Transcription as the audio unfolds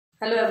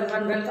Hello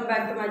everyone, welcome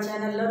back to my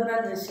channel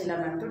Learn with Sheela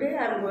Ma'am. Today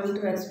I am going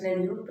to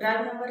explain you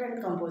prime number and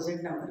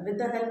composite number with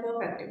the help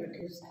of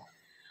activities.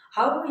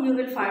 How you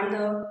will find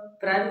the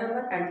prime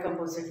number and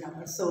composite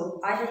number.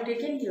 So I have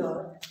taken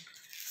here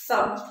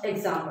some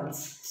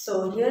examples.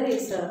 So here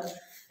is a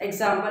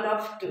example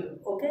of 2.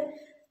 Okay,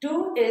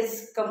 2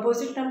 is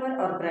composite number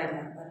or prime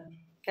number.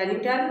 Can you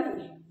tell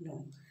me?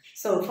 No.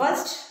 So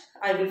first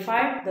I will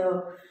find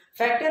the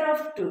factor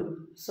of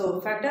 2. So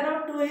factor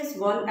of 2 is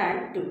 1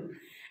 and 2.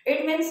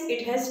 It means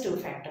it has 2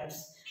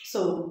 factors.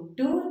 So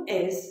 2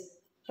 is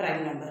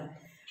prime number.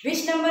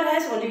 Which number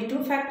has only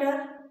 2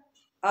 factors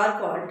are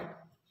called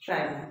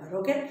prime number.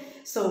 Okay.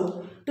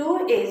 So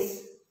 2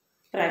 is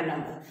prime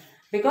number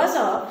because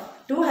of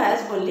 2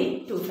 has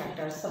only 2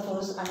 factors.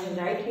 Suppose I will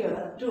write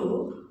here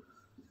 2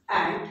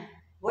 and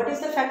what is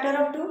the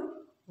factor of 2?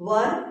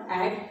 1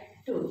 and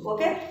 2.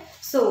 Okay.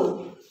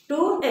 So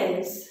 2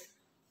 is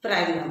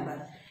prime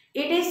number.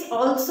 It is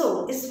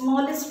also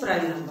smallest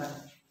prime number.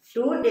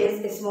 2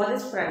 is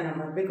smallest prime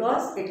number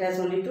because it has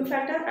only 2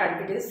 factors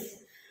and it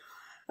is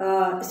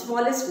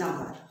smallest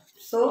number.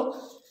 So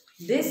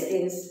this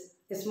is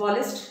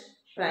smallest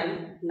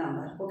prime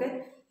number.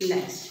 Okay.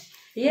 Next,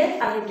 here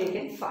I have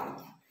taken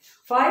 5.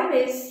 5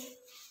 is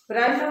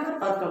prime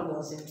number or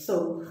composite.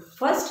 So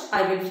first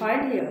I will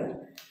find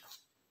here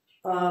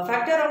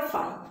factor of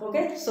 5.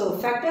 Okay. So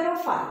factor of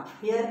 5.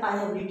 Here I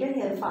have written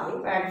here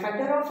 5 and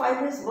factor of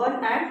 5 is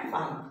 1 and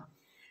 5.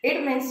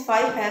 It means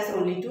 5 has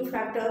only 2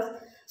 factors.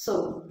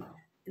 So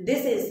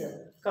this is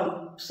a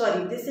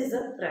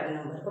prime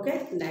number.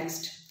 Okay.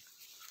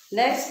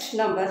 Next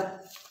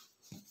number,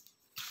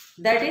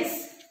 that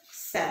is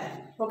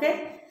 7.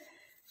 Okay.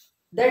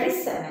 That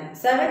is 7.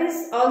 7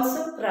 is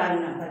also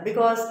prime number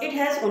because it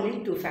has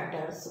only 2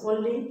 factors.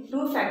 Only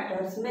 2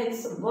 factors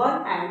means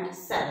 1 and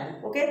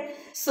 7. Okay.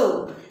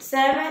 So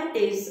 7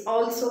 is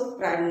also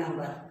prime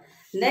number.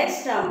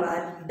 Next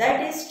number,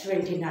 that is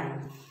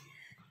 29.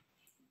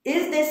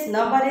 Is this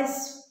number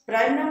is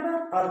prime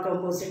number or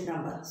composite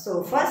number?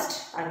 So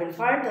first I will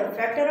find the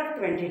factor of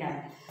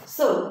 29.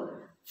 So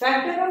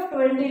factor of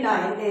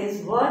 29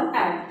 is 1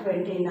 and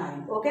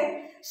 29.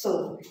 Okay.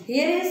 So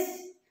here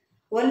is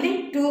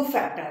only 2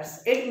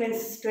 factors. It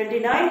means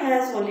 29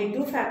 has only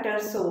 2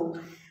 factors. So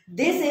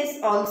this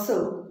is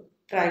also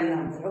prime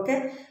number.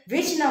 Okay.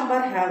 Which number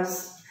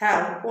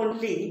have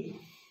only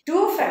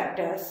 2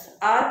 factors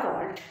are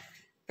called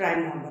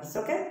prime numbers.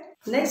 Okay.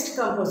 Next,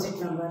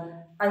 composite number.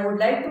 I would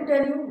like to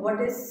tell you what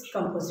is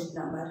composite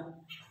number.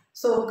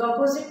 So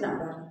composite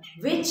number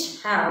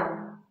which have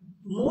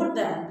more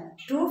than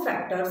 2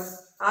 factors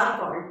are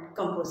called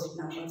composite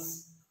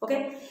numbers.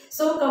 Okay.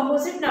 So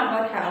composite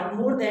number have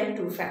more than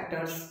 2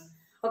 factors.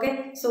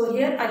 Okay. So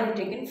here I have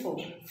taken 4.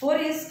 4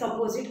 is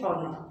composite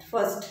or not.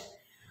 First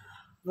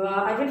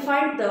I will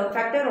find the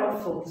factor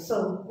of 4.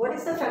 So what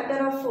is the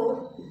factor of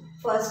 4?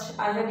 First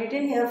I have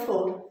written here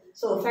 4.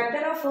 So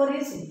factor of 4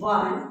 is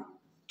 1,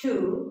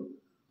 2,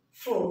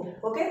 4.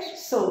 Okay.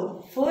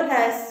 So 4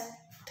 has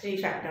 3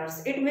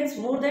 factors. It means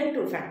more than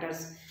 2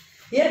 factors.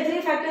 Here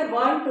 3 factor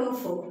 1, 2,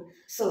 4.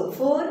 So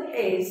 4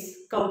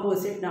 is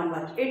composite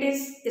number. It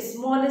is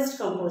smallest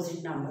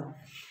composite number.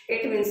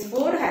 It means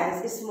 4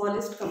 has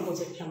smallest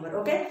composite number.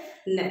 Okay.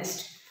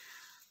 Next,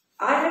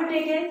 I have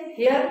taken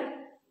here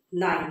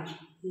 9.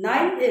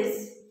 9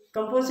 is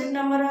composite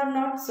number or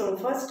not? So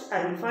first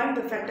I will find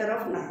the factor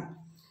of 9.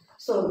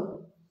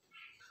 So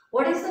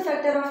what is the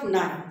factor of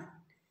 9?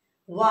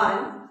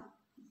 1,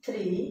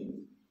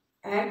 3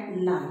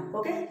 and 9.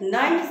 Okay.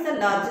 9 is the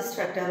largest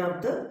factor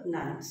of the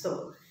 9.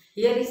 So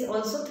here is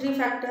also 3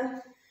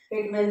 factor.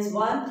 It means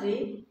 1,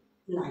 3,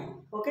 9.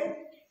 Okay.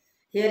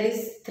 Here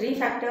is 3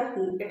 factor.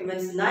 It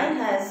means 9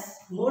 has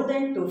more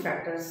than 2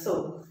 factors.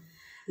 So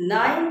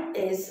 9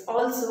 is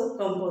also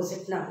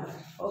composite number.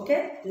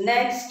 Okay.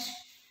 Next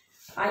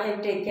I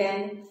have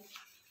taken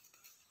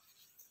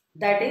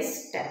that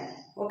is 10.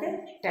 Okay.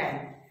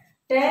 10.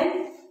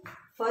 10.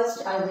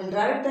 First I will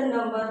write the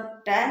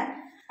number 10.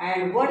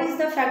 And what is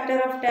the factor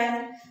of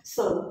 10?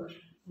 So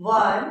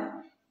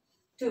 1,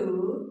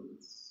 2,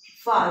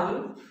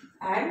 5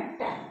 and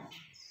 10.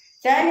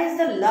 10 is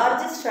the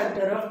largest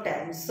factor of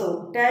 10.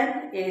 So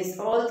 10 is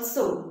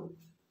also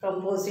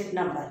composite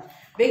number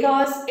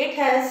because it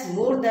has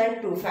more than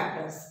 2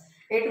 factors.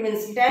 It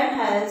means 10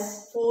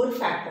 has 4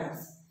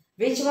 factors.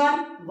 Which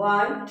one?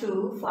 1,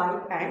 2,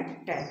 5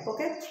 and 10.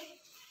 Okay.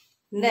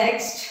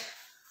 Next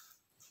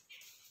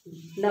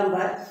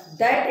number,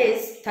 that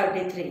is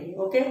 33.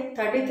 Okay.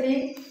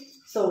 33.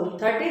 So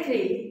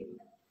 33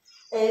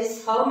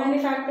 is how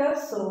many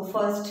factors? So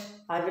first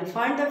I will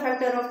find the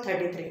factor of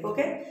 33.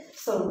 Okay.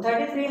 So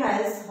 33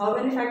 has how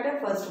many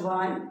factors? First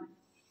 1,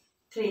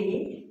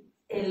 3,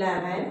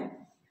 11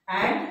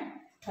 and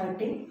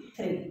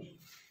 33.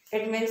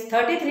 It means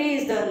 33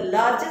 is the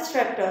largest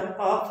factor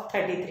of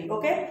 33.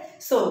 Okay.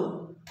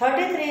 So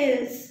 33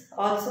 is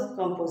also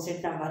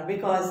composite number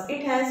because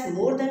it has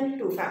more than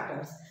 2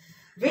 factors.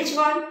 Which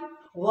one?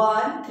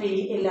 1,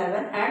 3,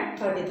 11 and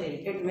 33.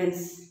 It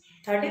means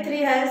 33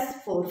 has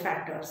 4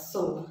 factors.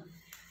 So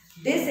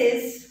this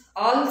is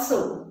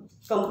also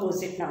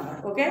composite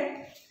number.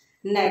 Okay.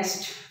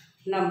 Next,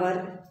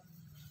 number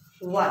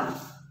 1.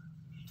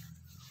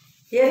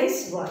 Here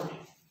is 1.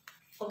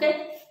 Okay.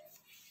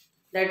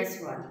 That is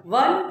 1.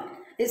 1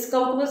 is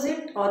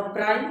composite or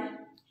prime.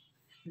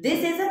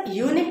 This is a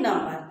unique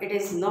number. It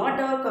is not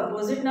a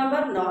composite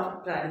number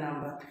nor prime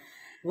number.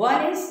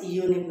 1 is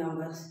unique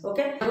numbers.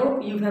 Okay. I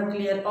hope you have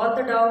cleared all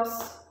the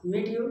doubts.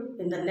 Meet you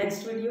in the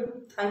next video.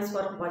 Thanks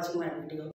for watching my video.